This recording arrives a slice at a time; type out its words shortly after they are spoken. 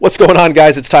What's going on,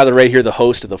 guys? It's Tyler Ray here, the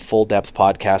host of the Full Depth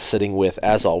Podcast, sitting with,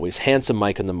 as always, handsome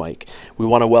Mike on the mic. We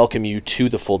want to welcome you to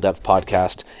the Full Depth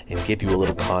Podcast and give you a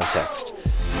little context.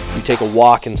 We take a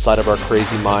walk inside of our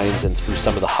crazy minds and through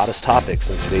some of the hottest topics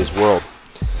in today's world.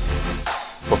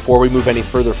 Before we move any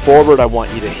further forward, I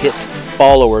want you to hit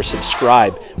follow or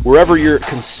subscribe wherever you're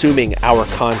consuming our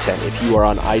content. If you are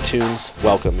on iTunes,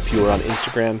 welcome. If you are on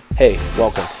Instagram, hey,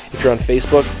 welcome. If you're on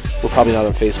Facebook, we're probably not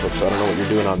on Facebook, so I don't know what you're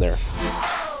doing on there.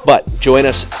 But join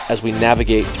us as we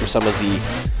navigate through some of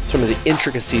the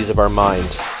intricacies of our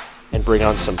mind and bring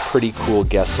on some pretty cool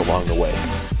guests along the way.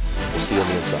 We'll see you on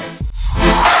the inside.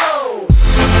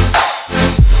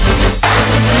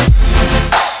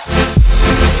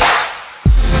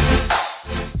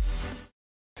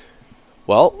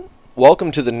 Well,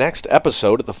 welcome to the next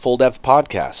episode of the Full Depth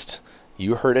Podcast.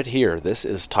 You heard it here. This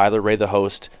is Tyler Ray, the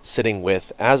host, sitting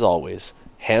with, as always,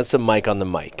 handsome Mike on the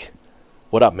mic.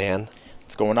 What up, man?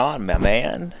 What's going on, my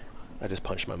man? I just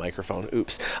punched my microphone.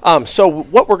 Oops. So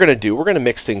what we're going to do, we're going to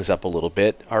mix things up a little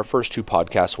bit. Our first two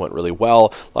podcasts went really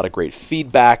well. A lot of great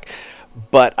feedback.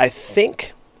 But I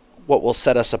think what will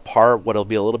set us apart, what will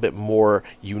be a little bit more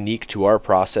unique to our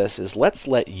process is let's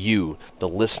let you, the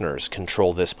listeners,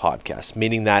 control this podcast.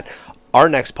 Meaning that our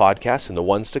next podcast and the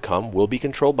ones to come will be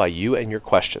controlled by you and your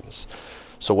questions.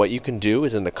 So what you can do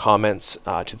is in the comments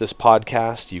to this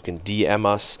podcast, you can DM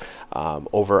us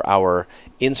over our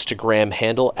Instagram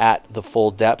handle at The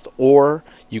Full Depth, or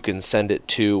you can send it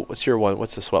to, what's your one?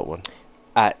 What's the sweat one?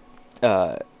 At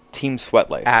Team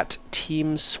Sweat Life. At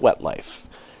Team Sweat Life.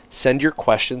 Send your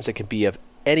questions. It can be of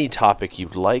any topic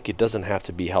you'd like. It doesn't have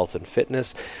to be health and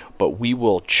fitness, but we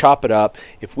will chop it up.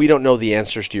 If we don't know the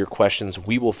answers to your questions,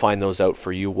 we will find those out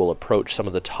for you. We'll approach some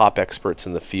of the top experts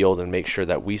in the field and make sure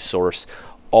that we source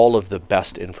all of the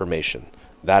best information.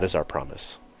 That is our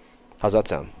promise. How's that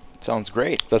sound? Sounds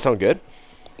great. Does that sound good?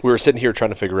 We were sitting here trying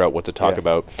to figure out what to talk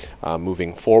about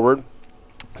moving forward.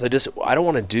 So I don't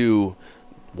want to do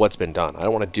what's been done. I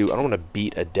don't want to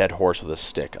beat a dead horse with a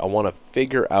stick. I want to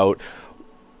figure out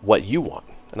what you want.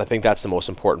 And I think that's the most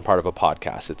important part of a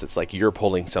podcast. It's like you're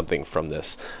pulling something from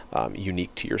this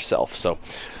unique to yourself. So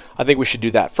I think we should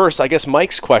do that. First, I guess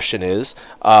Mike's question is,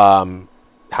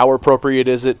 how appropriate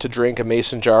is it to drink a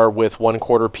mason jar with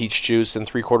 1/4 peach juice and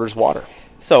 3/4 water?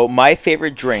 So my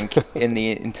favorite drink in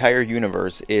the entire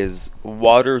universe is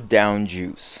watered down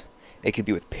juice. It could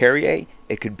be with Perrier.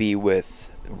 It could be with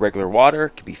regular water.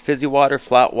 It could be fizzy water,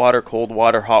 flat water, cold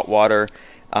water, hot water.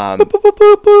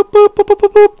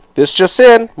 This just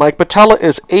in, Mike Patella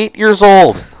is 8 years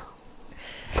old.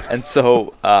 And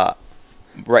so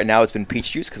right now it's been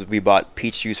peach juice because we bought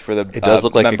peach juice for the it does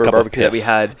look like member a cup barbecue of that we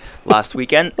had last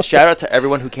weekend. Shout out to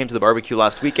everyone who came to the barbecue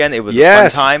last weekend. It was a fun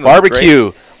time.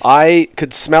 Barbecue. I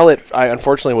could smell it. I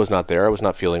unfortunately was not there. I was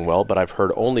not feeling well, but I've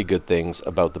heard only good things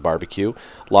about the barbecue.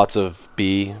 Lots of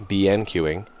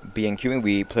BNQing. BNQing.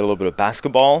 We played a little bit of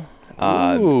basketball.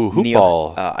 Ooh, hoop Neil,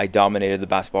 ball. I dominated the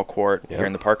basketball court here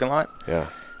in the parking lot. Yeah.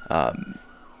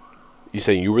 You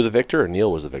saying you were the victor or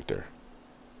Neil was the victor?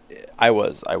 I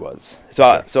was.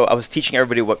 So I was teaching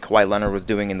everybody what Kawhi Leonard was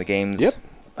doing in the games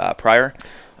prior.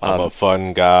 I'm a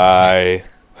fun guy.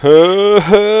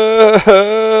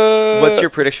 What's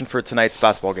your prediction for tonight's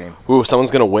basketball game? Ooh,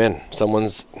 someone's gonna win. Someone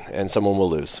will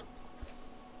lose.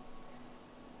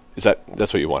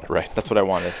 That's what you wanted, right? That's what I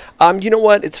wanted. You know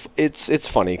what? It's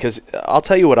funny because I'll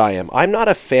tell you what I am. I'm not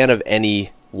a fan of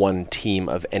any one team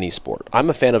of any sport. I'm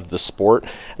a fan of the sport,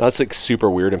 and that's like super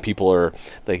weird, and people are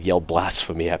like yell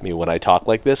blasphemy at me when I talk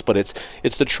like this, but it's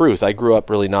the truth. I grew up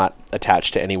really not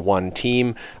attached to any one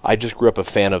team. I just grew up a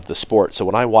fan of the sport. So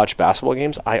when I watch basketball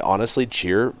games, I honestly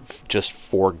cheer just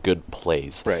for good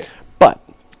plays. Right. But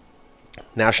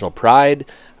national pride,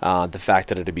 the fact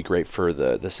that it'd be great for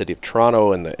the city of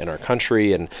Toronto and our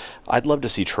country, and I'd love to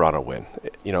see Toronto win.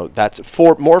 You know, that's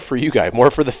more for you guys,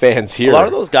 more for the fans here. A lot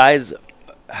of those guys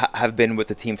have been with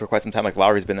the team for quite some time. Like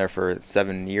Lowry's been there for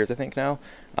 7 years, I think now.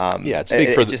 It's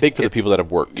big for the people that have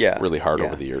worked really hard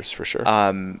over the years, for sure.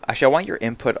 Actually, I want your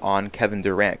input on Kevin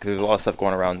Durant because there's a lot of stuff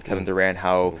going around Kevin Durant,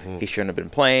 how he shouldn't have been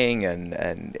playing,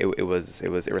 and it was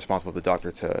irresponsible of the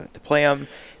doctor to play him.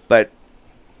 But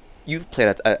you've played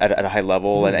at a high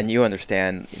level, and you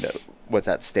understand what's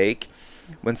at stake.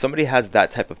 When somebody has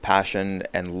that type of passion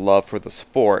and love for the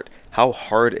sport, how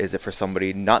hard is it for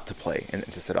somebody not to play and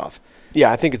to sit off? Yeah,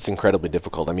 I think it's incredibly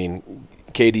difficult. I mean,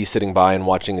 KD sitting by and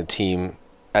watching a team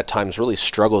at times really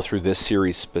struggle through this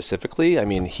series specifically. I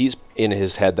mean, he's in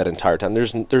his head that entire time.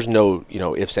 There's no,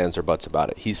 ifs, ands, or buts about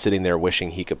it. He's sitting there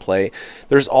wishing he could play.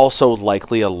 There's also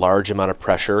likely a large amount of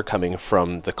pressure coming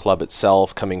from the club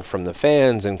itself, coming from the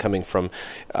fans, and coming from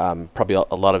probably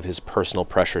a lot of his personal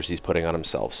pressures he's putting on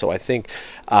himself. So I think,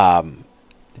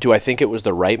 do I think it was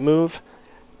the right move?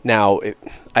 Now,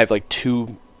 I have like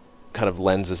two kind of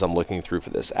lenses I'm looking through for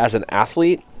this. As an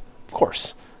athlete, of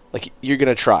course, like you're going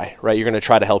to try, right? You're going to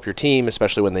try to help your team,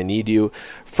 especially when they need you.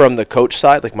 From the coach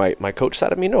side, like my coach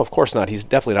side, I mean, no, of course not. He's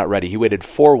definitely not ready. He waited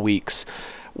 4 weeks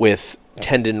with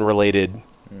tendon-related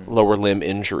lower limb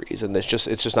injuries, and it's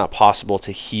just not possible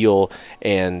to heal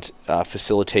and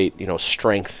facilitate,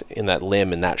 strength in that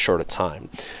limb in that short of time.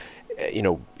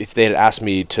 If they had asked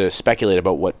me to speculate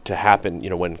about what to happen,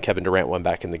 when Kevin Durant went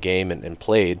back in the game and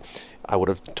played, I would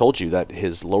have told you that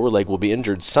his lower leg will be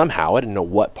injured somehow. I didn't know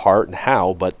what part and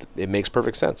how, but it makes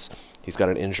perfect sense. He's got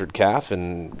an injured calf,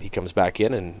 and he comes back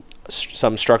in, and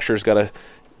some structure's got to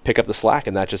pick up the slack,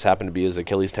 and that just happened to be his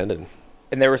Achilles tendon.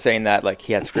 And they were saying that like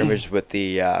he had scrimmaged with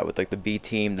the the B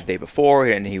team the day before,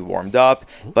 and he warmed up.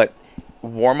 But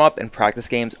warm up and practice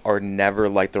games are never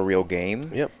like the real game.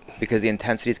 Yep. Because the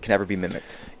intensities can never be mimicked.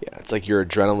 Yeah, it's like your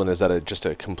adrenaline is at just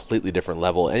a completely different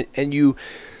level, and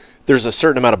there's a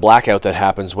certain amount of blackout that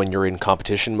happens when you're in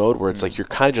competition mode, where it's like you're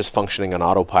kind of just functioning on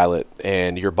autopilot,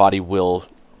 and your body will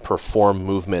perform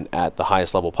movement at the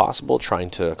highest level possible,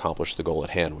 trying to accomplish the goal at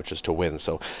hand, which is to win.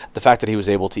 So the fact that he was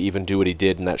able to even do what he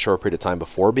did in that short period of time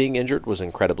before being injured was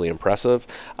incredibly impressive.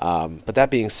 But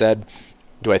that being said,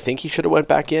 do I think he should have went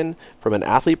back in? From an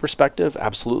athlete perspective,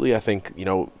 absolutely. I think,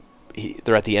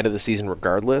 they're at the end of the season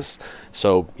regardless,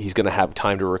 so he's going to have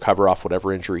time to recover off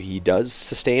whatever injury he does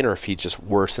sustain, or if he just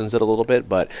worsens it a little bit.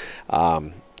 But a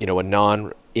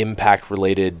non-impact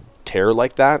related tear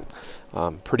like that,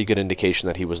 pretty good indication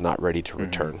that he was not ready to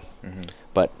return. Mm-hmm.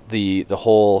 But the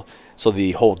whole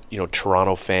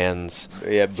Toronto fans,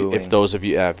 if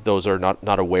those are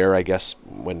not aware, I guess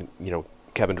when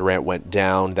Kevin Durant went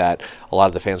down, that a lot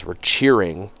of the fans were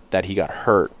cheering that he got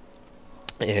hurt.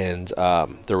 And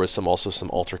there was also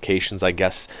some altercations, I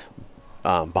guess,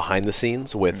 behind the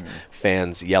scenes with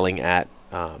fans yelling at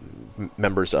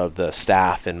members of the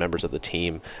staff and members of the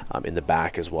team in the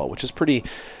back as well, which is pretty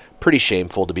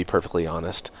shameful, to be perfectly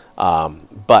honest.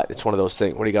 But it's one of those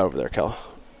things. What do you got over there, Kel?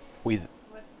 What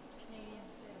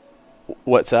Canadians do.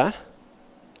 What's that?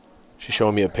 She's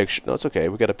showing me a picture. No, it's okay.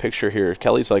 We got a picture here.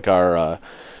 Kelly's like our...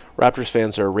 Raptors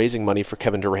fans are raising money for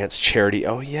Kevin Durant's charity.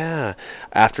 Oh yeah,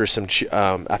 after some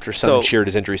cheered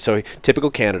his injury. So typical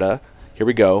Canada. Here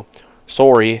we go.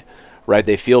 Sorry, right?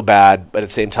 They feel bad, but at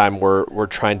the same time, we're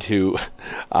trying to,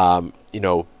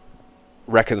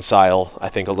 reconcile. I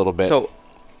think a little bit. So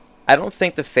I don't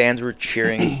think the fans were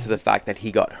cheering to the fact that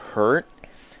he got hurt.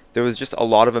 There was just a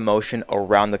lot of emotion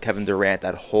around the Kevin Durant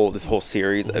this whole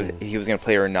series of if he was going to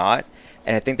play or not,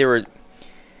 and I think they were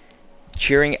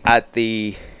cheering at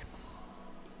the.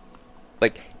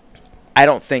 I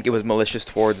don't think it was malicious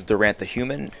towards Durant the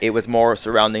human. It was more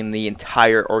surrounding the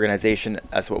entire organization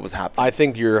as what was happening. I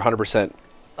think you're 100%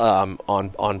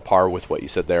 on par with what you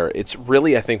said there. It's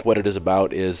really, I think what it is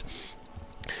about is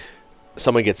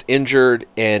someone gets injured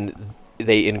and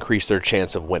they increase their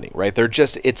chance of winning, right? They're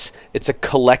just, it's a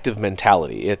collective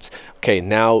mentality. It's, okay,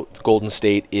 now Golden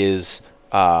State is,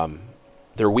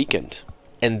 they're weakened,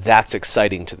 and that's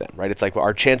exciting to them, right? It's like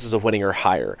our chances of winning are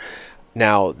higher.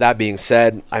 Now, that being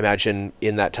said, I imagine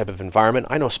in that type of environment,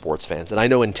 I know sports fans, and I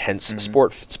know intense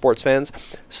sports fans.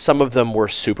 Some of them were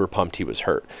super pumped he was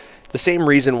hurt. The same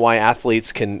reason why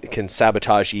athletes can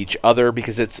sabotage each other,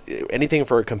 because it's anything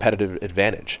for a competitive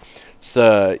advantage. It's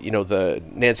the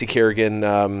Nancy Kerrigan,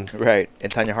 right, and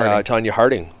Tanya Harding. Tanya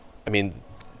Harding. I mean,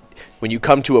 when you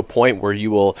come to a point where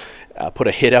you will put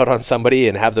a hit out on somebody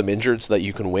and have them injured so that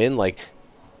you can win, the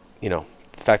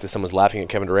fact that someone's laughing at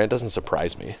Kevin Durant doesn't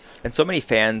surprise me. And so many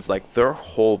fans, their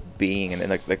whole being and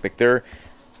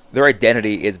their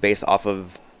identity is based off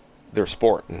of their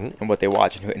sport and what they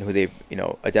watch and who they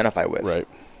identify with. Right.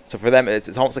 So for them,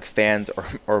 it's almost like fans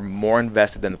are more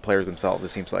invested than the players themselves. It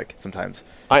seems like sometimes.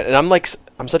 I'm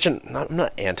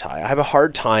not anti. I have a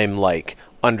hard time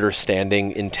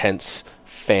understanding intense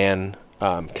fan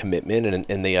commitment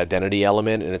and the identity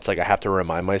element, and it's like I have to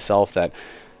remind myself that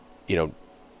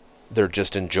they're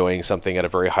just enjoying something at a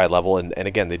very high level, and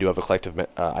again, they do have a collective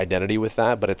identity with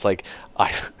that, but it's like,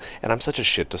 I'm such a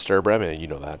shit disturber. I mean, you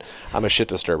know that. I'm a shit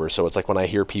disturber, so it's like when I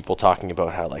hear people talking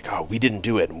about how, oh, we didn't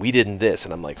do it, and we didn't this,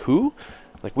 and I'm like, who?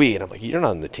 We, and I'm like, you're not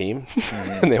on the team.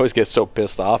 And they always get so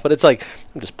pissed off, but it's like,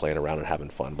 I'm just playing around and having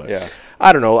fun, but yeah.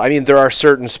 I don't know. I mean, there are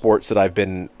certain sports that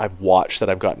I've watched that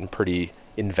I've gotten pretty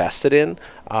invested in,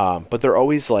 but they're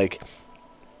always like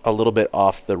a little bit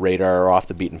off the radar or off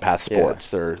the beaten path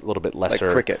sports. They're a little bit lesser.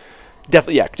 Like cricket.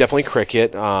 Definitely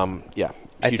cricket.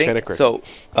 Huge fan of cricket. So.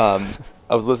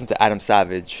 I was listening to Adam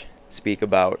Savage speak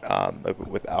about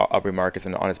with Aubrey Marcus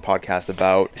and on his podcast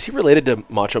about. Is he related to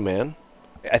Macho Man?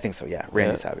 I think so. Yeah,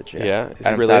 Randy Savage. Yeah. Is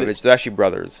Adam he related? Savage. They're actually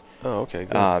brothers. Oh, okay.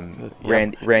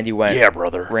 Good. Randy went. Yeah,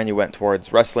 brother. Randy went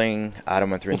towards wrestling.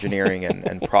 Adam went through engineering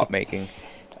and prop making.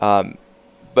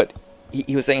 But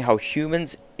he was saying how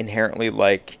humans inherently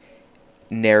like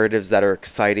narratives that are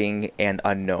exciting and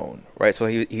unknown, right? So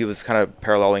he was kind of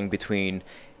paralleling between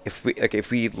if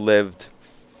we lived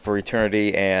for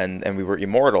eternity and we were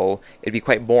immortal, it'd be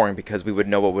quite boring because we would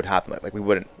know what would happen. Like we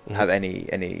wouldn't have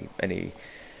any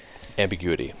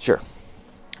ambiguity. Sure.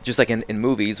 Just like in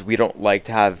movies, we don't like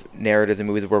to have narratives in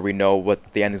movies where we know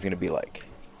what the ending's going to be like.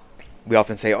 We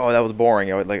often say, "Oh, that was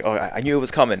boring," or like, "Oh, I knew it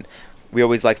was coming." We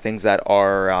always like things that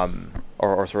are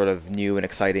sort of new and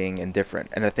exciting and different.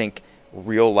 And I think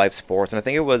real life sports, and I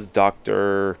think it was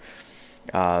Dr.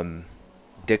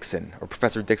 Dixon or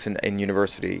Professor Dixon in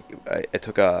university. I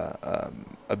took a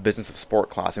business of sport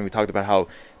class, and we talked about how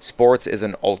sports is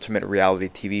an ultimate reality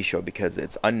TV show because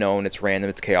it's unknown, it's random,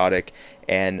 it's chaotic,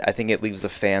 and I think it leaves the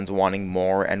fans wanting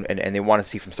more, and they want to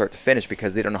see from start to finish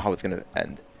because they don't know how it's going to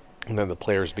end. And then the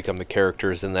players become the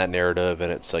characters in that narrative,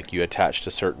 and it's like you attach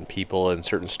to certain people and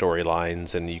certain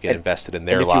storylines, and you get invested in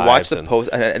their lives. And if you watch the post,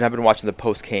 and I've been watching the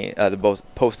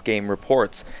post game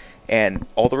reports, and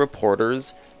all the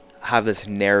reporters have this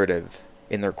narrative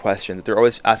in their question that they're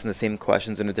always asking the same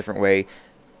questions in a different way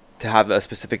to have a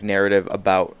specific narrative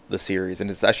about the series.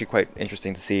 And it's actually quite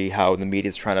interesting to see how the media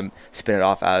is trying to spin it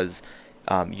off as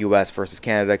U.S. versus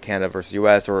Canada, Canada versus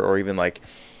U.S., or even like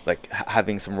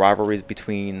having some rivalries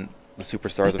between the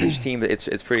superstars of each team.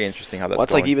 It's pretty interesting how that's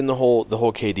it's going. like even the whole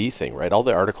KD thing, right? All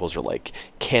the articles are like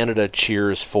Canada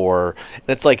cheers for, and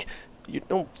it's like you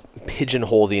don't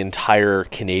pigeonhole the entire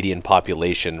Canadian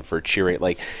population for cheering.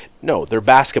 Like, no, they're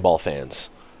basketball fans.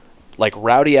 Like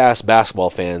rowdy ass basketball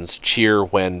fans cheer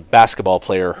when basketball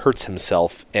player hurts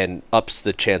himself and ups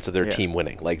the chance of their team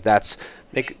winning. Like that's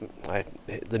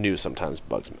the news sometimes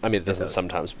bugs me. I mean, it doesn't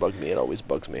sometimes bug me; it always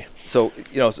bugs me. So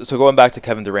so going back to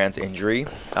Kevin Durant's injury,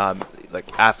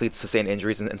 like athletes sustain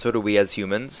injuries, and so do we as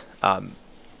humans.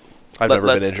 I've never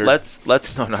been injured. Let's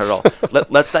no, not at all.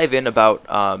 Let's dive in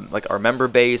about like our member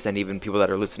base and even people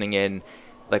that are listening in.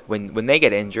 Like when they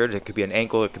get injured, it could be an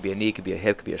ankle, it could be a knee, it could be a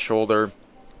hip, it could be a shoulder.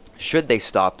 Should they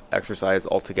stop exercise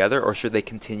altogether, or should they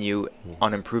continue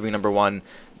on improving, number one,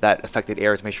 that affected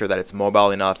area to make sure that it's mobile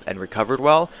enough and recovered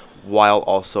well, while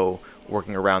also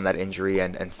working around that injury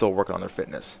and still working on their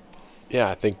fitness? Yeah,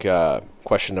 I think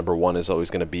question number one is always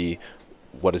going to be,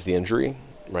 what is the injury,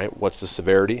 right? What's the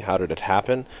severity? How did it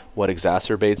happen? What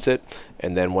exacerbates it?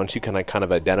 And then once you can kind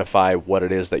of identify what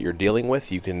it is that you're dealing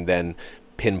with, you can then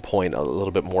pinpoint a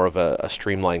little bit more of a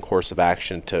streamlined course of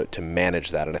action to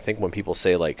manage that. And I think when people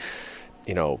say like,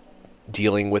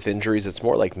 dealing with injuries, it's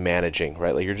more like managing,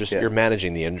 right? Like you're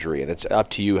managing the injury, and it's up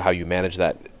to you how you manage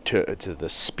that to the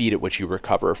speed at which you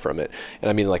recover from it. And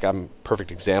I mean, like I'm a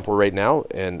perfect example right now,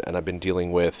 and I've been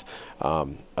dealing with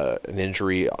an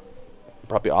injury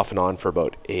probably off and on for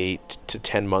about 8 to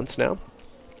 10 months now,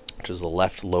 which is the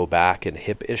left low back and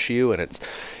hip issue. And it's,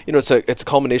 it's a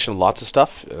culmination of lots of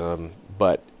stuff,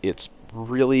 but it's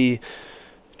really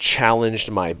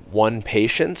challenged my one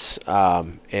patience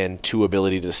and two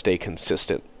ability to stay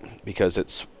consistent, because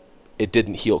it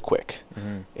didn't heal quick.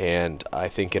 And I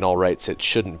think in all rights it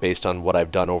shouldn't, based on what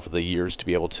I've done over the years to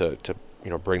be able to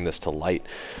bring this to light.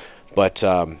 But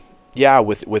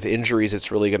with injuries,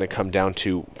 it's really going to come down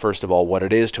to, first of all, what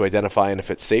it is to identify, and if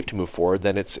it's safe to move forward,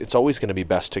 then it's always going to be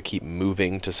best to keep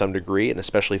moving to some degree, and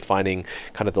especially finding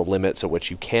kind of the limits at which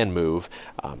you can move.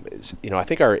 I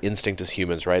think our instinct as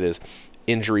humans, right, is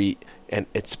injury and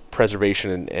its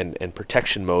preservation and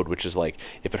protection mode, which is like,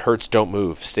 if it hurts, don't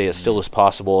move, stay as still as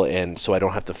possible, and so I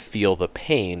don't have to feel the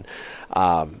pain.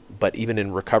 But even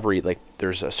in recovery, like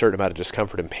there's a certain amount of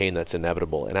discomfort and pain that's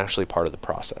inevitable and actually part of the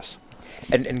process.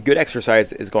 And good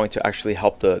exercise is going to actually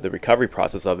help the recovery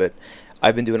process of it.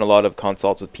 I've been doing a lot of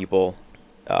consults with people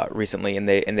recently, and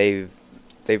they've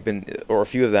been, or a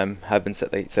few of them have been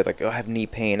said like, oh, I have knee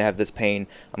pain, I have this pain,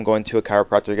 I'm going to a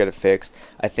chiropractor to get it fixed.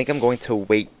 I think I'm going to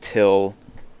wait till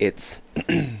it's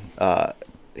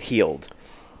healed,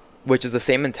 which is the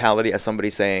same mentality as somebody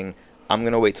saying, I'm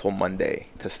going to wait till Monday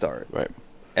to start. Right.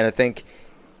 And I think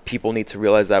people need to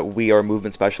realize that we are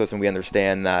movement specialists, and we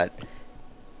understand that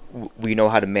we know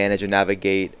how to manage and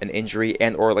navigate an injury,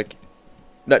 and or like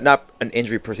not an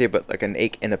injury per se, but like an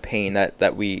ache and a pain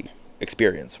that we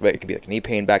experience, right? It could be like knee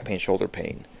pain, back pain, shoulder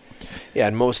pain. Yeah,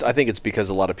 and I think it's because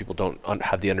a lot of people don't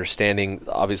have the understanding,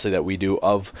 obviously, that we do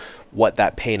of what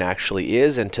that pain actually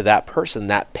is, and to that person,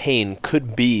 that pain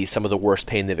could be some of the worst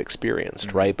pain they've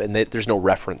experienced, right? And there's no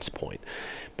reference point.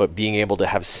 But being able to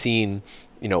have seen,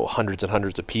 hundreds and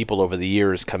hundreds of people over the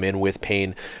years come in with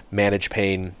pain, manage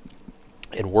pain,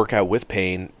 and work out with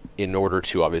pain in order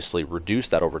to obviously reduce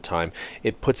that over time,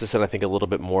 it puts us in, I think, a little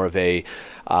bit more of a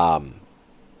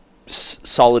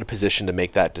solid position to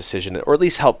make that decision, or at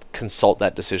least help consult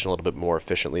that decision a little bit more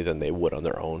efficiently than they would on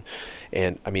their own.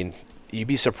 And I mean, you'd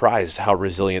be surprised how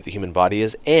resilient the human body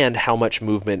is and how much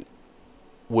movement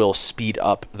will speed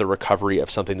up the recovery of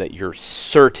something that you're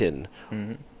certain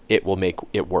it will make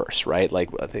it worse, right? Like,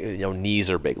 I think, knees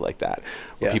are big like that,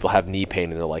 where people have knee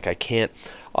pain and they're like, I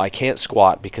can't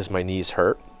squat because my knees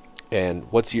hurt. And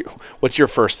what's your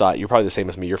first thought? You're probably the same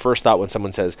as me. Your first thought when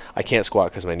someone says, I can't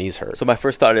squat because my knees hurt. So my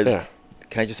first thought is,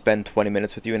 can I just spend 20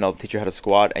 minutes with you and I'll teach you how to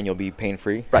squat and you'll be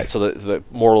pain-free? Right. So the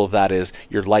moral of that is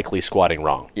you're likely squatting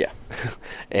wrong. Yeah.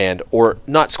 or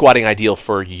not squatting ideal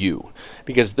for you,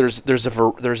 because there's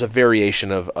a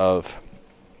variation or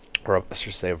let's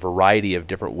just say a variety of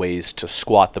different ways to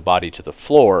squat the body to the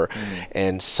floor,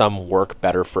 and some work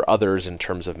better for others in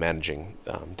terms of managing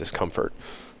discomfort.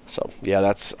 So yeah,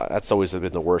 that's always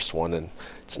been the worst one, and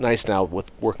it's nice now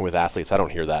with working with athletes. I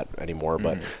don't hear that anymore,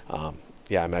 but I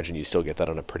imagine you still get that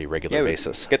on a pretty regular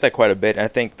basis. Get that quite a bit. And I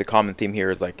think the common theme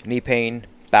here is like knee pain,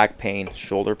 back pain,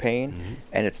 shoulder pain,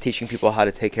 and it's teaching people how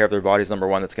to take care of their bodies. Number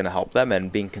one, that's going to help them,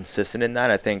 and being consistent in that.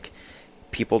 I think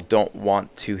people don't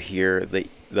want to hear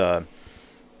the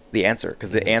answer,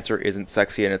 because the answer isn't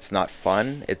sexy and it's not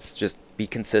fun. It's just be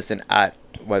consistent at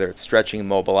whether it's stretching,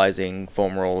 mobilizing,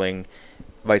 foam rolling,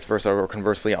 vice versa, or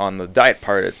conversely on the diet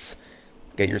part, it's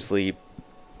get your sleep,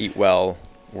 eat well,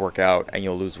 work out, and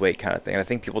you'll lose weight kind of thing. And I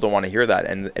think people don't want to hear that.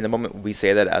 And in the moment we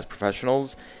say that as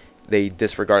professionals, they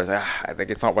disregard it. I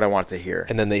think it's not what I want to hear.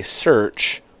 And then they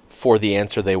search for the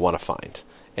answer they want to find.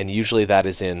 And usually that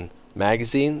is in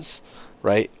magazines,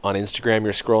 right? On Instagram,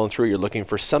 you're scrolling through, you're looking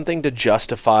for something to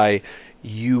justify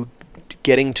you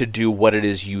getting to do what it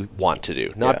is you want to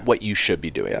do, not what you should be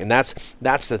doing. And that's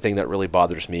the thing that really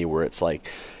bothers me, where it's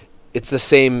like, it's the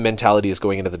same mentality as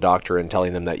going into the doctor and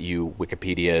telling them that you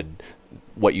Wikipedia'd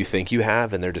what you think you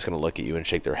have, and they're just going to look at you and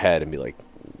shake their head and be like,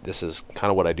 this is kind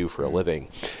of what I do for a living.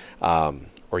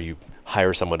 Or you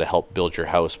hire someone to help build your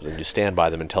house, but then you stand by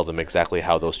them and tell them exactly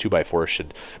how those 2x4s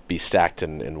should be stacked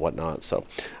and whatnot. So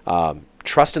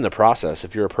trust in the process.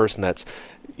 If you're a person that's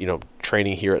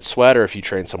training here at Sweat, or if you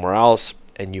train somewhere else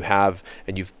and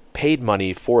you've paid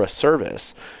money for a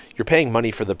service, you're paying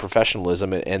money for the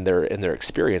professionalism and their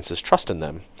experiences. Trust in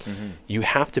them. You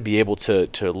have to be able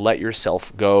to let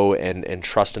yourself go and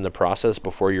trust in the process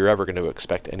before you're ever going to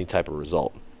expect any type of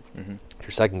result. If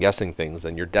you're second guessing things,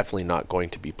 then you're definitely not going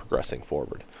to be progressing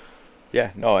forward.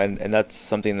 Yeah, no, and that's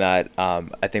something that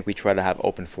I think we try to have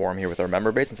open forum here with our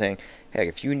member base, and saying, hey,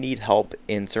 if you need help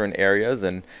in certain areas,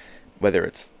 and whether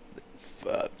it's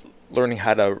learning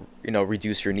how to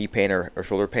reduce your knee pain or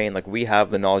shoulder pain, like, we have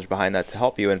the knowledge behind that to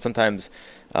help you. And sometimes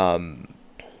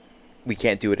we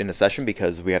can't do it in a session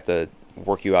because we have to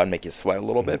work you out and make you sweat a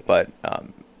little bit, but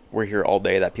we're here all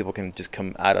day that people can just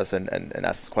come at us and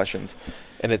ask us questions.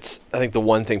 And it's, I think, the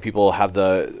one thing people have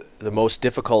the most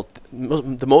difficulty,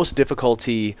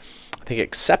 I think,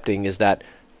 accepting is that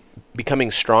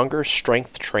becoming stronger,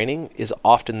 strength training is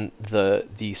often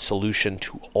the solution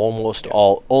to almost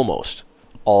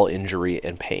all injury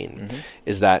and pain.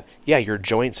 Is that, your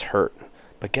joints hurt,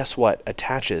 but guess what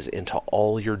attaches into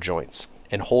all your joints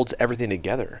and holds everything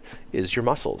together is your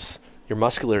muscles. Your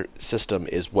muscular system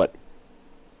is what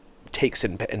takes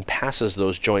and passes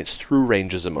those joints through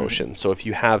ranges of motion. So if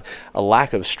you have a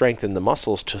lack of strength in the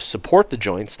muscles to support the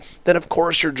joints, then of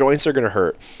course your joints are going to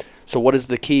hurt. So what is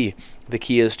the key? The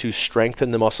key is to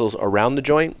strengthen the muscles around the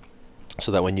joint,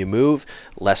 so that when you move,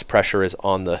 less pressure is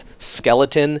on the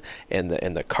skeleton and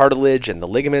the cartilage and the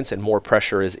ligaments, and more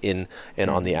pressure is in and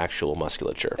on the actual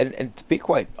musculature. And to be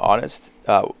quite honest,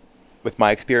 with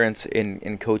my experience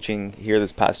in coaching here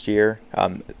this past year,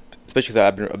 especially because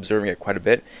I've been observing it quite a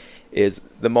bit, is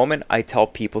the moment I tell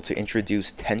people to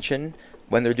introduce tension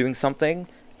when they're doing something,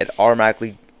 it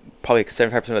automatically, probably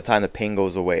 75% of the time, the pain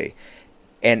goes away.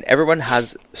 And everyone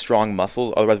has strong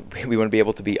muscles, otherwise we wouldn't be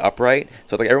able to be upright.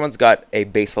 So like, everyone's got a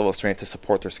base level of strength to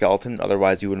support their skeleton,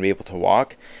 otherwise you wouldn't be able to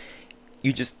walk.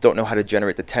 You just don't know how to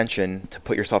generate the tension to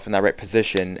put yourself in that right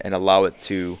position and allow it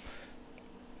to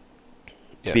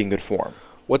be in good form.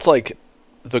 What's like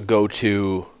the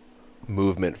go-to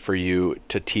movement for you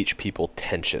to teach people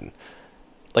tension?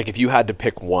 Like if you had to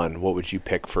pick one, what would you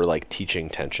pick for like teaching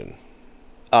tension?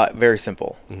 Very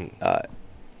simple.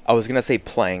 I was gonna say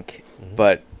plank,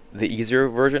 but the easier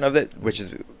version of it, which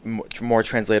is more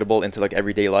translatable into like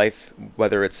everyday life,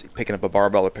 whether it's picking up a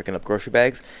barbell or picking up grocery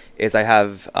bags, is I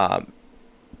have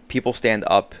people stand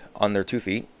up on their 2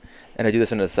 feet, and I do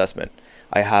this in an assessment.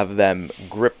 I have them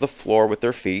grip the floor with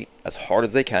their feet as hard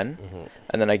as they can,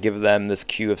 and then I give them this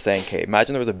cue of saying, okay,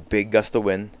 imagine there was a big gust of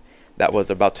wind that was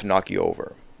about to knock you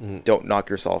over. Don't knock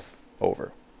yourself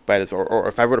over by this, or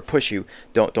if I were to push you,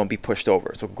 don't be pushed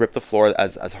over. So grip the floor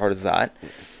as hard as that.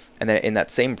 And then in that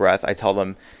same breath, I tell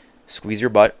them, squeeze your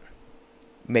butt,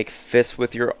 make fists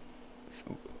with your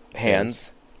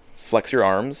hands, flex your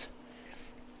arms,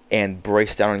 and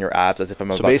brace down on your abs as if I'm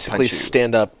about to punch you. So basically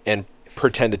stand up and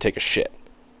pretend to take a shit.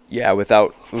 Yeah,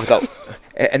 without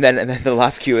and then the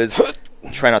last cue is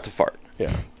try not to fart.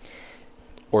 Yeah.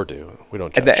 Or do. We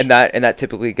don't judge. And that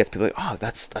typically gets people like, oh,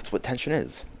 that's what tension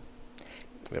is.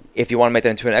 Yep. If you want to make that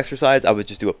into an exercise, I would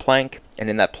just do a plank, and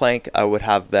in that plank, I would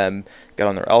have them get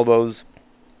on their elbows.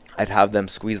 I'd have them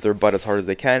squeeze their butt as hard as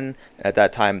they can. And at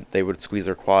that time, they would squeeze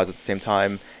their quads at the same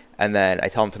time. And then I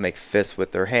tell them to make fists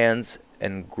with their hands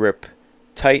and grip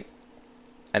tight.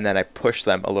 And then I push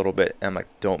them a little bit, and I'm like,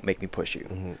 don't make me push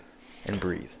you. And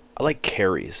breathe. I like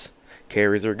carries.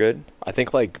 Carries are good. I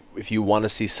think like if you want to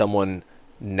see someone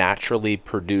naturally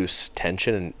produce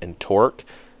tension and torque,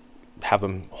 have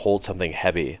them hold something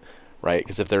heavy, right?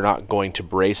 Because if they're not going to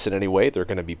brace in any way, they're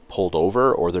going to be pulled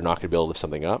over, or they're not going to be able to lift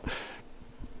something up.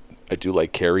 I do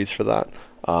like carries for that.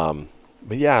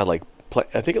 But yeah, like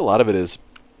I think a lot of it is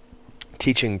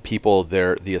teaching people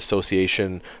the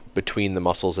association between the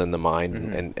muscles and the mind,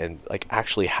 and like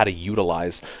actually how to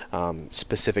utilize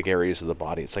specific areas of the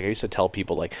body. It's like I used to tell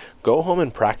people, like, go home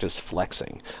and practice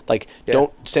flexing. Like,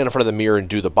 don't stand in front of the mirror and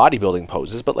do the bodybuilding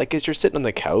poses, but like as you're sitting on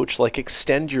the couch, like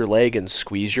extend your leg and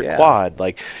squeeze your quad.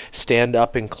 Like stand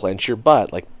up and clench your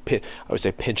butt. Like I would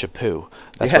say pinch a poo.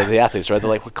 That's what the athletes, right? They're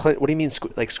like, what do you mean?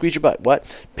 Like squeeze your butt?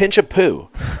 What? Pinch a poo.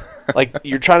 Like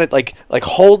you're trying to like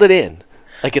hold it in.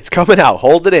 Like it's coming out,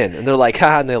 hold it in, and they're like,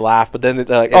 ha, and they laugh. But then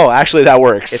they're like, oh, actually, that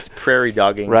works. It's prairie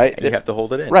dogging, right? And you have to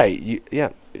hold it in, right? You're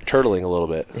turtling a little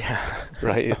bit,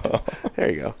 right?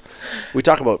 There you go. We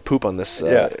talk about poop on this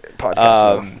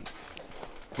podcast.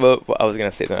 Well, I was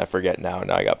gonna say that I forget now.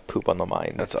 Now I got poop on the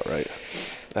mind. That's all right.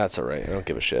 That's all right. I don't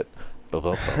give a shit.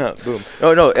 Boom. Boom.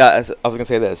 No. I was gonna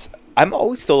say this. I'm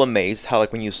always still amazed how,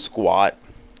 like, when you squat,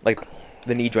 like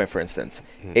the knee joint, for instance,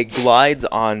 it glides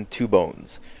on two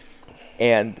bones.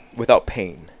 And without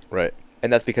pain. Right.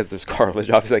 And that's because there's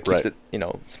cartilage, obviously, that keeps it,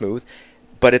 smooth.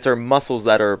 But it's our muscles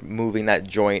that are moving that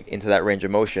joint into that range of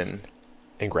motion.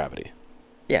 And gravity.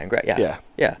 Yeah,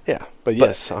 Yeah. But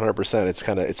yes,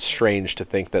 100%. It's strange to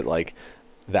think that, like,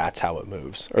 that's how it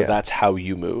moves. Or that's how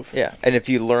you move. Yeah. And if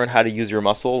you learn how to use your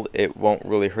muscle, it won't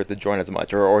really hurt the joint as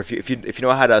much. Or if you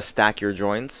know how to stack your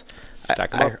joints.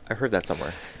 Stack them up. I heard that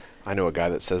somewhere. I know a guy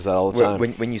that says that all the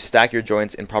time. When you stack your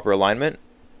joints in proper alignment,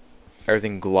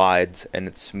 everything glides and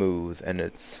it's smooth and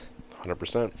it's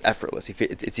 100%. It's effortless.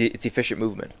 It's efficient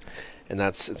movement. And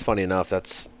it's funny enough.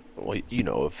 That's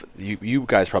if you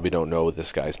guys probably don't know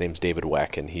this guy. His name's David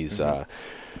Weck, and he's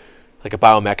like a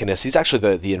biomechanist. He's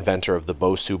actually the inventor of the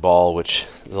Bosu ball, which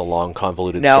is a long,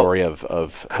 convoluted story of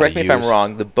correct me if I'm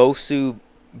wrong. The Bosu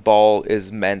ball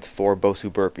is meant for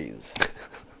Bosu burpees.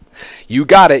 You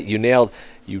got it. You nailed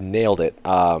it.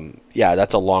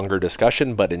 That's a longer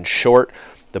discussion, but in short,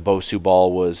 the Bosu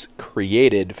ball was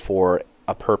created for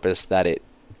a purpose that it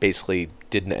basically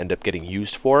didn't end up getting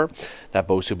used for. That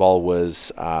Bosu ball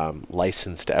was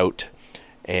licensed out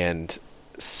and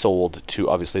sold to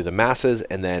obviously the masses,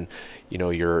 and then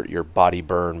your body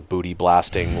burn, booty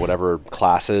blasting, whatever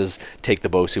classes take the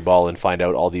Bosu ball and find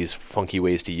out all these funky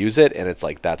ways to use it, and it's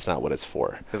like that's not what it's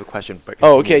for. I have a question.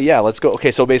 Let's go.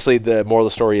 Okay, so basically the moral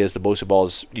of the story is the Bosu ball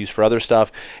is used for other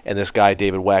stuff, and this guy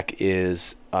David Weck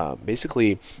is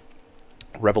basically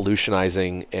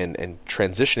revolutionizing and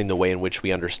transitioning the way in which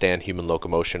we understand human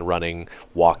locomotion, running,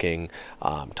 walking.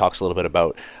 Talks a little bit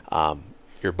about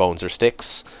your bones are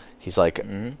sticks. He's like,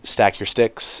 stack your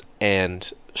sticks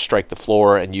and strike the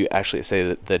floor, and you actually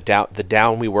say that the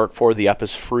down we work for, the up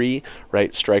is free,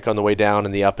 right? Strike on the way down,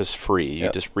 and the up is free.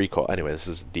 You just recoil. Anyway, this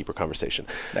is a deeper conversation.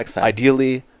 Next time.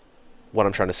 Ideally, what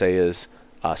I'm trying to say is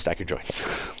stack your joints.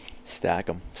 Stack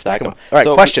them. All right,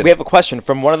 so question. We have a question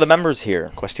from one of the members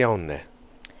here. Question.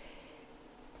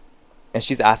 And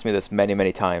she's asked me this many,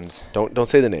 many times. Don't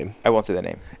say the name. I won't say the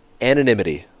name.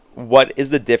 Anonymity. What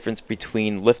is the difference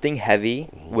between lifting heavy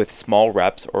with small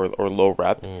reps or low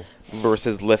rep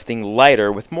versus lifting lighter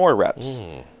with more reps?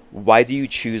 Why do you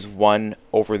choose one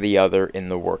over the other in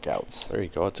the workouts? There you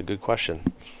go. That's a good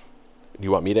question. Do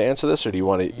you want me to answer this, or do you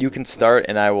want to? You can start,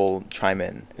 and I will chime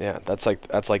in. Yeah, that's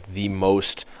like the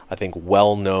most, I think,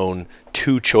 well-known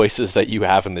two choices that you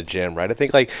have in the gym, right? I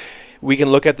think like we can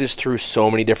look at this through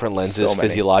so many different lenses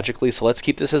physiologically. So let's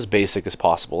keep this as basic as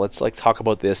possible. Let's like talk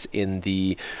about this in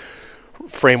the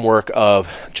framework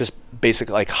of just basic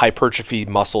like hypertrophy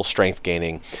muscle strength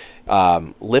gaining.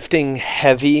 Lifting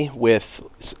heavy with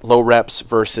low reps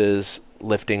versus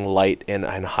lifting light and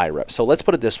high reps. So let's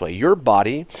put it this way. Your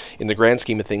body, in the grand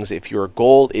scheme of things, if your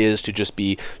goal is to just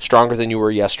be stronger than you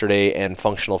were yesterday and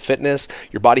functional fitness,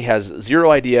 your body has zero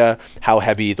idea how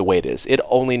heavy the weight is. It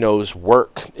only knows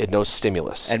work. It knows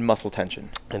stimulus. And muscle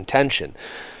tension. And tension.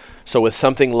 So with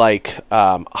something like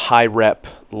high rep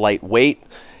light weight,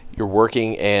 you're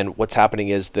working, and what's happening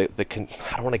is I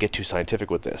don't want to get too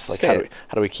scientific with this. Like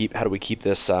how do we keep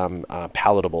this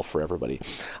palatable for everybody?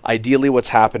 Ideally, what's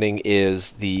happening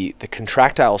is the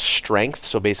contractile strength.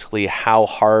 So basically, how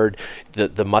hard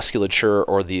the musculature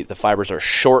or the fibers are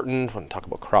shortened. When we talk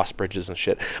about cross bridges and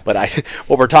shit, but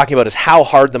what we're talking about is how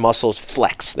hard the muscles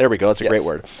flex. There we go. That's a great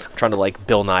word. I'm trying to like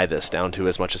Bill Nye this down to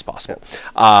as much as possible.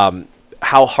 Yeah.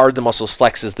 How hard the muscles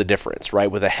flex is the difference, right?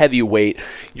 With a heavy weight,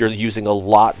 you're using a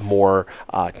lot more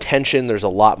tension. There's a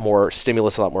lot more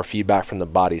stimulus, a lot more feedback from the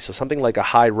body. So something like a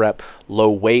high rep, low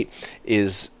weight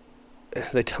is,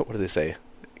 what do they say?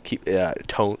 Keep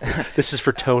tone. This is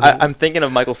for toning. I'm thinking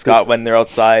of Michael Scott when they're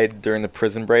outside during the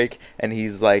prison break, and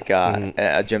he's like,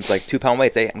 Jim's like 2 pound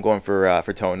weights. Hey, I'm going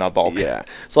for tone, not bulk. Yeah.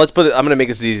 So let's put it. I'm going to make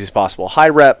this as easy as possible. High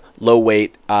rep, low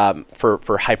weight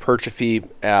for hypertrophy,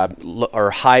 or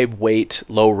high weight,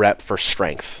 low rep for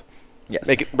strength. Yes.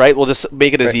 Make it right. We'll just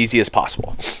make it as easy as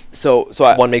possible. So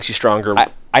one makes you stronger.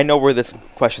 I know where this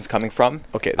question's coming from.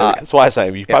 Okay. That's why I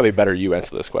say you probably better you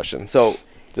answer this question. So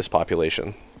this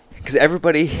population. Because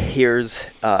everybody hears,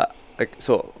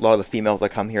 so a lot of the females that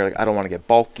come here, like, I don't want to get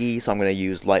bulky, so I'm going to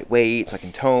use lightweight so I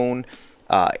can tone.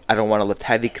 I don't want to lift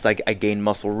heavy because I gain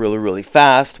muscle really, really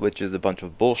fast, which is a bunch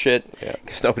of bullshit.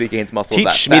 Because nobody gains muscle that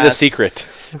fast. Teach me the secret.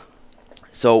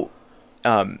 So,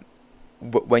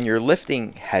 when you're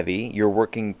lifting heavy, you're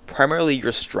working primarily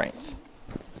your strength.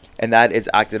 And that is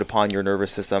acted upon your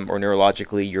nervous system, or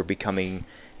neurologically, you're becoming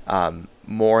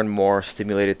more and more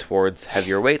stimulated towards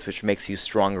heavier weights, which makes you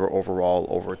stronger overall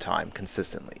over time,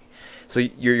 consistently. So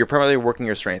you're primarily working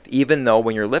your strength, even though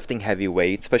when you're lifting heavy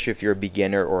weights, especially if you're a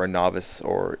beginner or a novice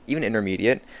or even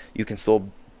intermediate, you can still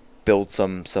build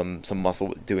some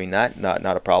muscle doing that,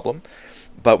 not a problem.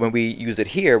 But when we use it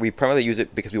here, we primarily use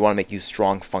it because we want to make you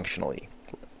strong functionally.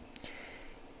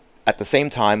 At the same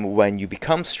time, when you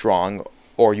become strong,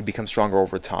 or you become stronger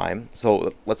over time,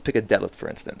 so let's pick a deadlift, for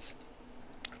instance.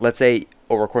 Let's say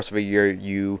over a course of a year,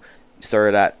 you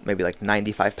started at maybe like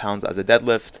 95 pounds as a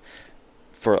deadlift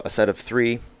for a set of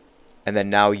 3, and then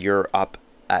now you're up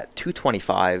at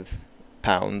 225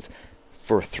 pounds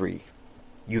for 3.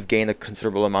 You've gained a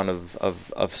considerable amount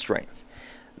of strength.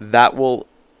 That will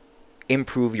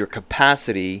improve your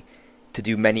capacity to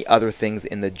do many other things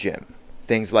in the gym.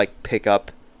 Things like pick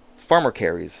up farmer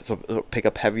carries, so pick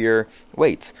up heavier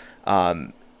weights.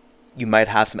 You might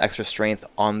have some extra strength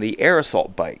on the air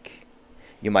assault bike.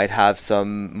 You might have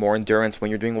some more endurance when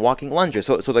you're doing walking lunges.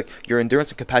 So like your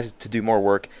endurance and capacity to do more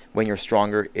work when you're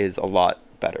stronger is a lot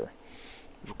better.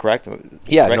 Correct?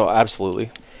 Yeah, correct? No,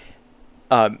 absolutely.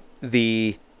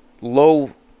 The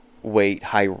low weight,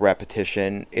 high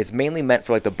repetition is mainly meant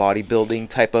for like the bodybuilding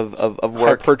type of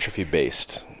work. Hypertrophy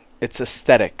based. It's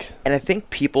aesthetic. And I think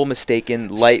people mistaken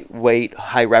lightweight,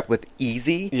 high rep with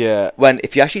easy. Yeah. When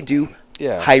if you actually do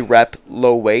high rep,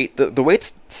 low weight, the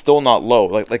weight's still not low.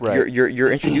 Like right.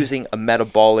 you're introducing a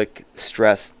metabolic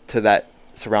stress to that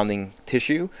surrounding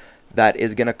tissue that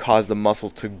is going to cause the muscle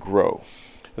to grow.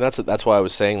 And that's why I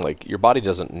was saying, like, your body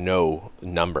doesn't know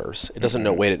numbers. It doesn't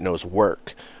know weight. It knows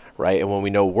work, right? And when we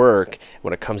know work,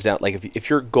 when it comes down, like if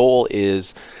your goal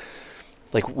is,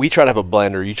 like, we try to have a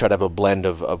blend, or you try to have a blend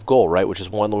of goal, right? Which is,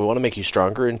 one, we want to make you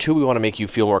stronger, and 2, we want to make you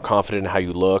feel more confident in how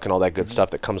you look and all that good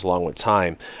stuff that comes along with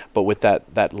time. But with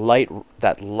that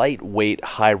lightweight,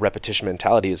 high repetition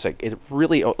mentality, is like, it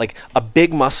really, like, a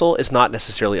big muscle is not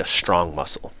necessarily a strong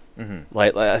muscle.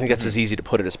 Like, I think that's as easy to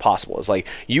put it as possible. It's like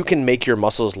you can make your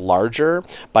muscles larger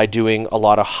by doing a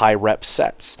lot of high rep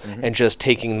sets and just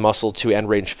taking muscle to end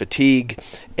range fatigue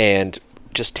and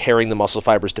just tearing the muscle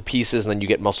fibers to pieces, and then you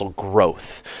get muscle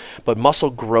growth. But muscle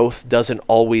growth doesn't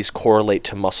always correlate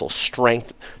to muscle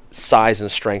strength. Size and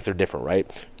strength are different,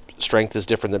 right? Strength is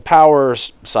different than power.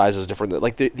 Size is different than,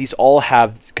 like, these all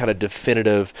have kind of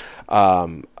definitive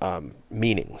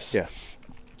meanings. Yeah.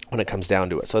 when it comes down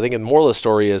to it. So I think the moral of the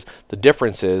story is the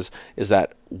difference is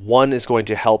that one is going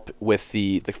to help with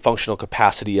the functional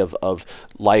capacity of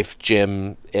life,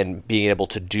 gym, and being able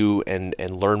to do and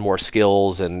learn more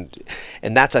skills. And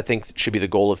that's, I think, should be the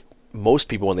goal of most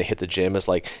people when they hit the gym, is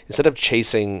like, instead of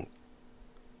chasing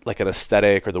like an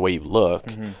aesthetic or the way you look,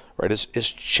 right, is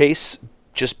chase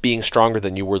just being stronger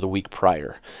than you were the week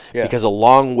prior. Yeah. Because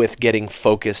along with getting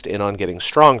focused in on getting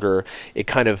stronger,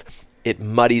 it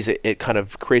muddies it. It kind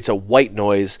of creates a white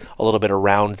noise a little bit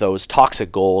around those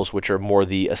toxic goals, which are more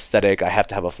the aesthetic. I have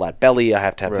to have a flat belly. I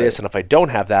have to have this. And if I don't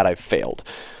have that, I've failed.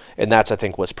 And that's, I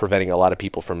think, what's preventing a lot of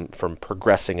people from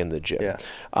progressing in the gym.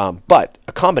 Yeah. But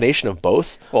a combination of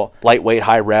both, lightweight,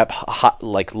 high rep,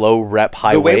 like low rep,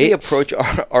 high weight. The way we approach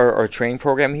our training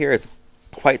program here is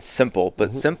quite simple,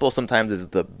 but simple sometimes is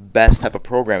the best type of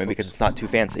programming because it's not too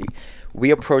fancy. We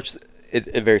approach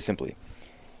it very simply.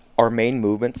 Our main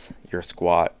movements, your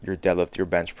squat, your deadlift, your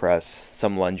bench press,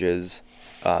 some lunges,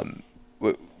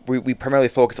 we primarily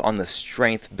focus on the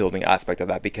strength building aspect of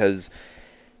that because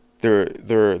they're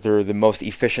the most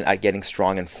efficient at getting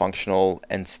strong and functional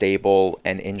and stable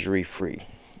and injury free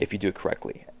if you do it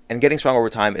correctly. And getting strong over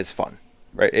time is fun,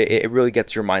 right? It really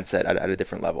gets your mindset at a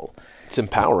different level. It's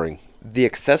empowering. The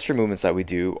accessory movements that we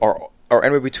do are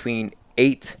anywhere between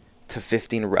 8 to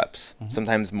 15 reps,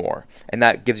 sometimes more. And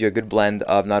that gives you a good blend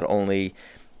of not only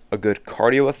a good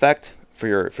cardio effect for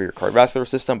your cardiovascular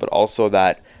system, but also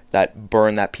that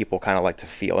burn that people kind of like to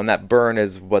feel. And that burn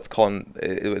is what's causing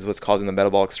the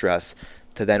metabolic stress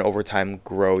to then over time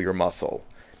grow your muscle.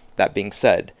 That being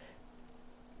said,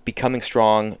 becoming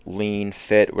strong, lean,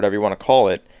 fit, whatever you want to call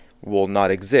it, will not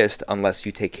exist unless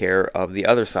you take care of the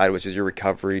other side, which is your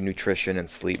recovery, nutrition, and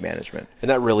sleep management.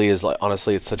 And that really is, like,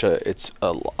 honestly, it's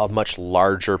a much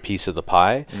larger piece of the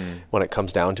pie when it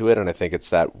comes down to it. And I think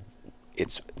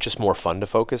it's just more fun to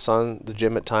focus on the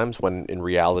gym at times, when in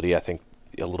reality, I think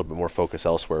a little bit more focus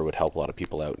elsewhere would help a lot of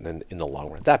people out in the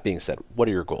long run. That being said, what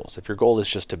are your goals? If your goal is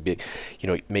just to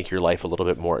make your life a little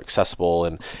bit more accessible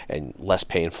and less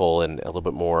painful and a little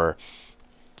bit more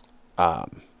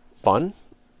fun,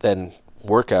 then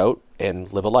work out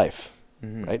and live a life,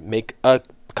 right? Make a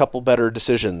couple better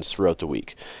decisions throughout the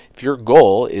week. If your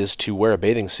goal is to wear a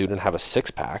bathing suit and have a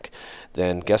six-pack,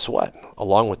 then guess what?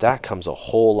 Along with that comes a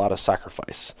whole lot of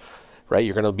sacrifice, right?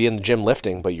 You're going to be in the gym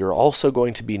lifting, but you're also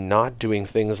going to be not doing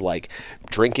things like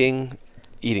drinking,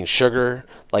 eating sugar,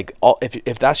 like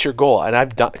if that's your goal. And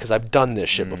I've done this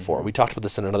shit before. We talked about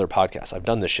this in another podcast. I've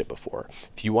done this shit before.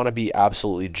 If you want to be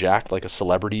absolutely jacked like a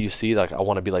celebrity you see, like, I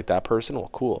want to be like that person, well,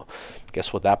 cool.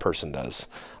 Guess what that person does?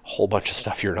 A whole bunch of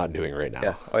stuff you're not doing right now.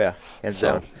 Yeah. Oh yeah. Hands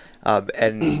down.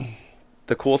 And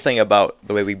the cool thing about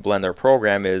the way we blend our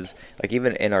program is, like,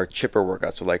 even in our chipper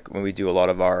workouts, so like when we do a lot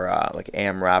of our like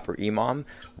AMRAP or EMOM,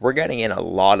 we're getting in a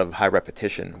lot of high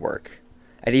repetition work.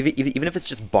 And even if it's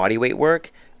just body weight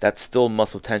work, that's still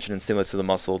muscle tension and stimulus to the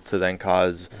muscle to then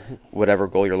cause whatever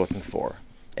goal you're looking for.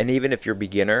 And even if you're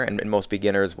beginner, and most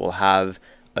beginners will have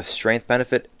a strength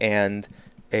benefit and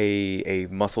a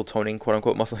muscle toning, quote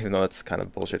unquote muscle, even though that's kind of a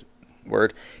bullshit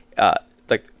word,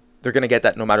 like, they're going to get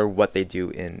that no matter what they do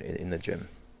in the gym.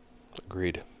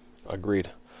 Agreed.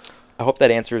 I hope that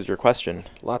answers your question.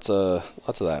 Lots of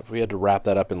that. If we had to wrap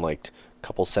that up in like a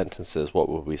couple sentences, what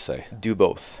would we say? Do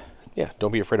both. Yeah,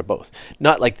 don't be afraid of both.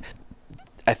 Not like,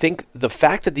 I think the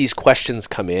fact that these questions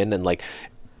come in, and like,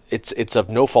 it's of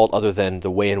no fault other than the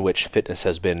way in which fitness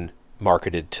has been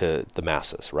marketed to the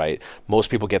masses, right? Most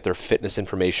people get their fitness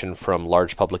information from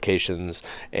large publications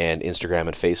and Instagram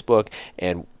and Facebook,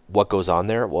 and what goes on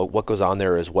there? Well, what goes on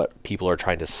there is what people are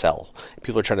trying to sell.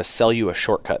 People are trying to sell you a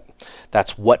shortcut.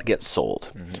 That's what gets sold,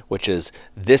 which is,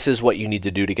 this is what you need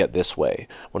to do to get this way.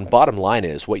 When bottom line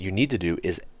is, what you need to do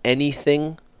is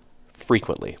anything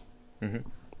frequently.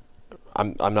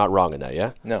 I'm not wrong in that,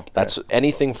 yeah? No. That's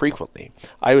anything frequently.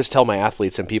 I always tell my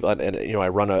athletes and people, and I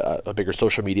run a bigger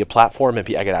social media platform, and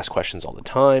I get asked questions all the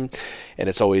time, and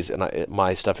it's always,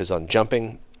 my stuff is on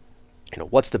jumping.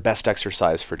 What's the best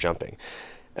exercise for jumping?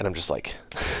 And I'm just like,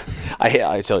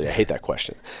 I tell you, I hate that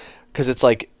question, because it's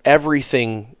like,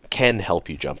 everything can help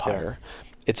you jump higher.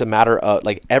 It's a matter of,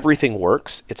 like, everything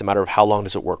works. It's a matter of how long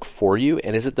does it work for you,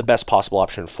 and is it the best possible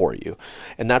option for you?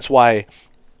 And that's why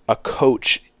a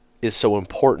coach is so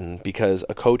important, because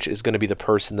a coach is going to be the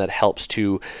person that helps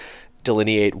to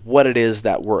delineate what it is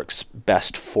that works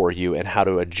best for you and how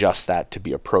to adjust that to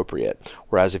be appropriate.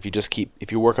 Whereas if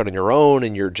you work on your own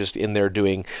and you're just in there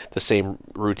doing the same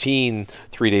routine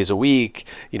 3 days a week,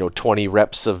 20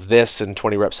 reps of this and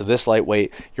 20 reps of this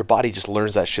lightweight, your body just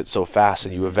learns that shit so fast,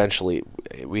 and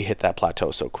we hit that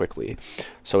plateau so quickly.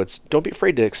 So don't be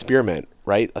afraid to experiment,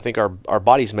 right? I think our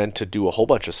body's meant to do a whole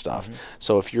bunch of stuff.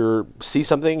 So if you see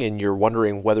something and you're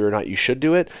wondering whether or not you should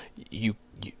do it,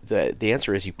 the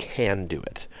answer is you can do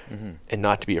it, and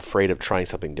not to be afraid of trying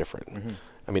something different.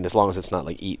 I mean, as long as it's not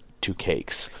like eat 2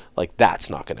 cakes, like that's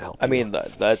not going to help. I mean,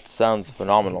 that sounds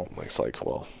phenomenal. It's like,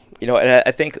 well, and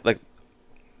I think like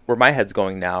where my head's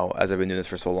going now, as I've been doing this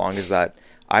for so long, is that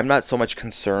I'm not so much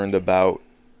concerned about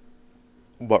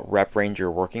what rep range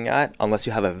you're working at, unless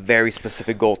you have a very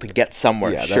specific goal to get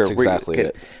somewhere. Yeah, that's exactly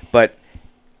it. But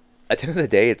at the end of the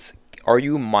day, are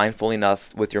you mindful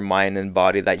enough with your mind and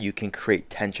body that you can create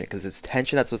tension? Because it's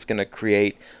tension that's what's going to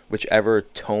create whichever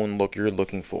tone look you're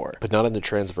looking for. But not in the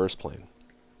transverse plane.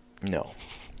 No.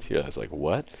 Yeah, it's like,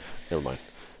 what? Never mind.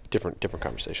 Different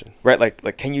conversation. Right,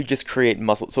 like can you just create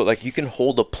muscle? So like you can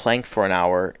hold a plank for an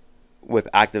hour with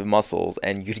active muscles,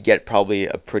 and you'd get probably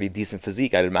a pretty decent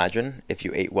physique, I'd imagine, if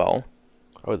you ate well.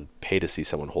 I would pay to see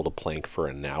someone hold a plank for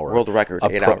an hour. World record,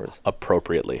 8 hours.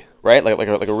 Appropriately. Right, like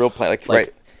a real plank,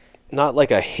 right. Not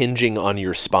like a hinging on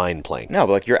your spine plank. No,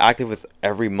 but like you're active with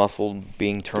every muscle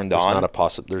being turned on.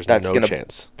 There's that's no gonna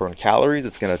chance. Burn calories.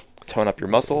 It's gonna tone up your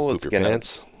muscle. It's gonna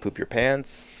poop your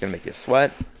pants. It's gonna make you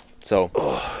sweat. So,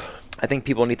 I think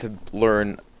people need to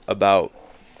learn about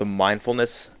the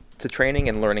mindfulness to training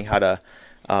and learning how to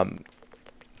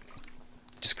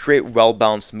just create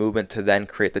well-balanced movement to then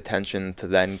create the tension to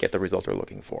then get the result they're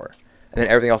looking for. And then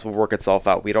everything else will work itself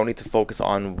out. We don't need to focus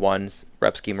on one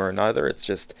rep scheme or another. It's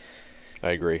just... I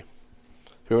agree. Do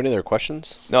we have any other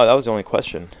questions? No, that was the only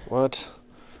question. What?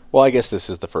 Well, I guess this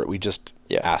is the first. We just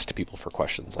Yeah. asked people for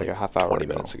questions Like a half hour 20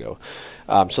 ago. minutes ago.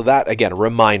 So that, again, a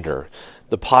reminder,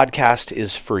 the podcast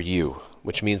is for you,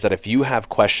 which means that if you have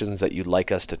questions that you'd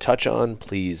like us to touch on,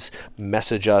 please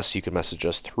message us. You can message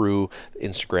us through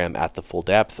Instagram at The Full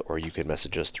Depth, or you can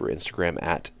message us through Instagram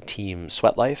at Team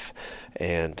Sweat Life,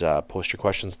 and post your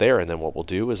questions there. And then what we'll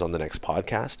do is on the next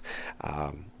podcast,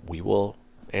 we will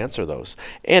answer those.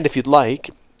 And if you'd like,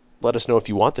 let us know if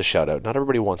you want the shout out. Not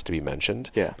everybody wants to be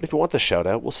mentioned. Yeah. But if you want the shout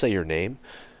out, we'll say your name.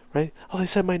 Right? Oh, they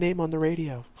said my name on the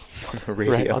radio. On the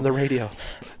radio. Right, on the radio.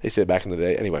 They said it back in the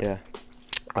day. Anyway. Yeah.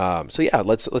 So yeah,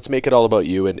 let's make it all about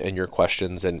you and your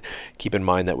questions, and keep in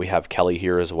mind that we have Kelly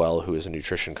here as well, who is a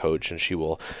nutrition coach, and she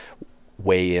will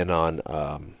weigh in on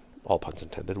all puns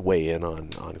intended, weigh in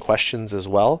on questions as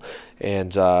well.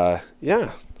 And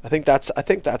yeah, I think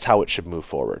that's how it should move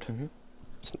forward. Mm-hmm.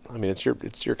 I mean, it's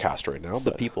your cast right now. It's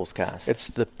the people's cast. It's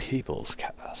the people's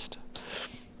cast.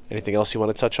 Anything else you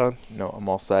want to touch on? No, I'm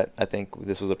all set. I think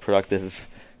this was a productive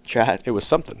chat. It was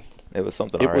something. It was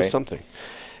something. It was something.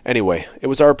 Anyway, it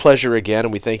was our pleasure again,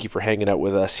 and we thank you for hanging out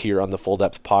with us here on the Full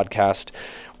Depth Podcast.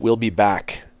 We'll be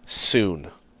back soon.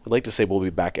 I'd like to say we'll be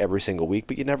back every single week,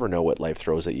 but you never know what life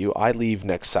throws at you. I leave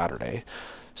next Saturday,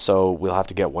 so we'll have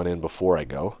to get one in before I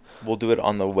go. We'll do it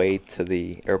on the way to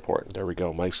the airport. There we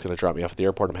go. Mike's going to drop me off at the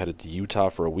airport. I'm headed to Utah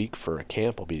for a week for a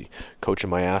camp. I'll be coaching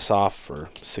my ass off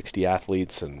for 60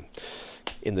 athletes and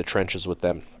in the trenches with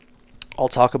them. I'll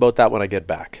talk about that when I get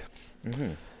back.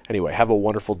 Mm-hmm. Anyway, have a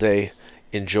wonderful day.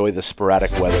 Enjoy the sporadic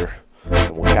weather,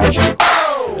 and we'll catch you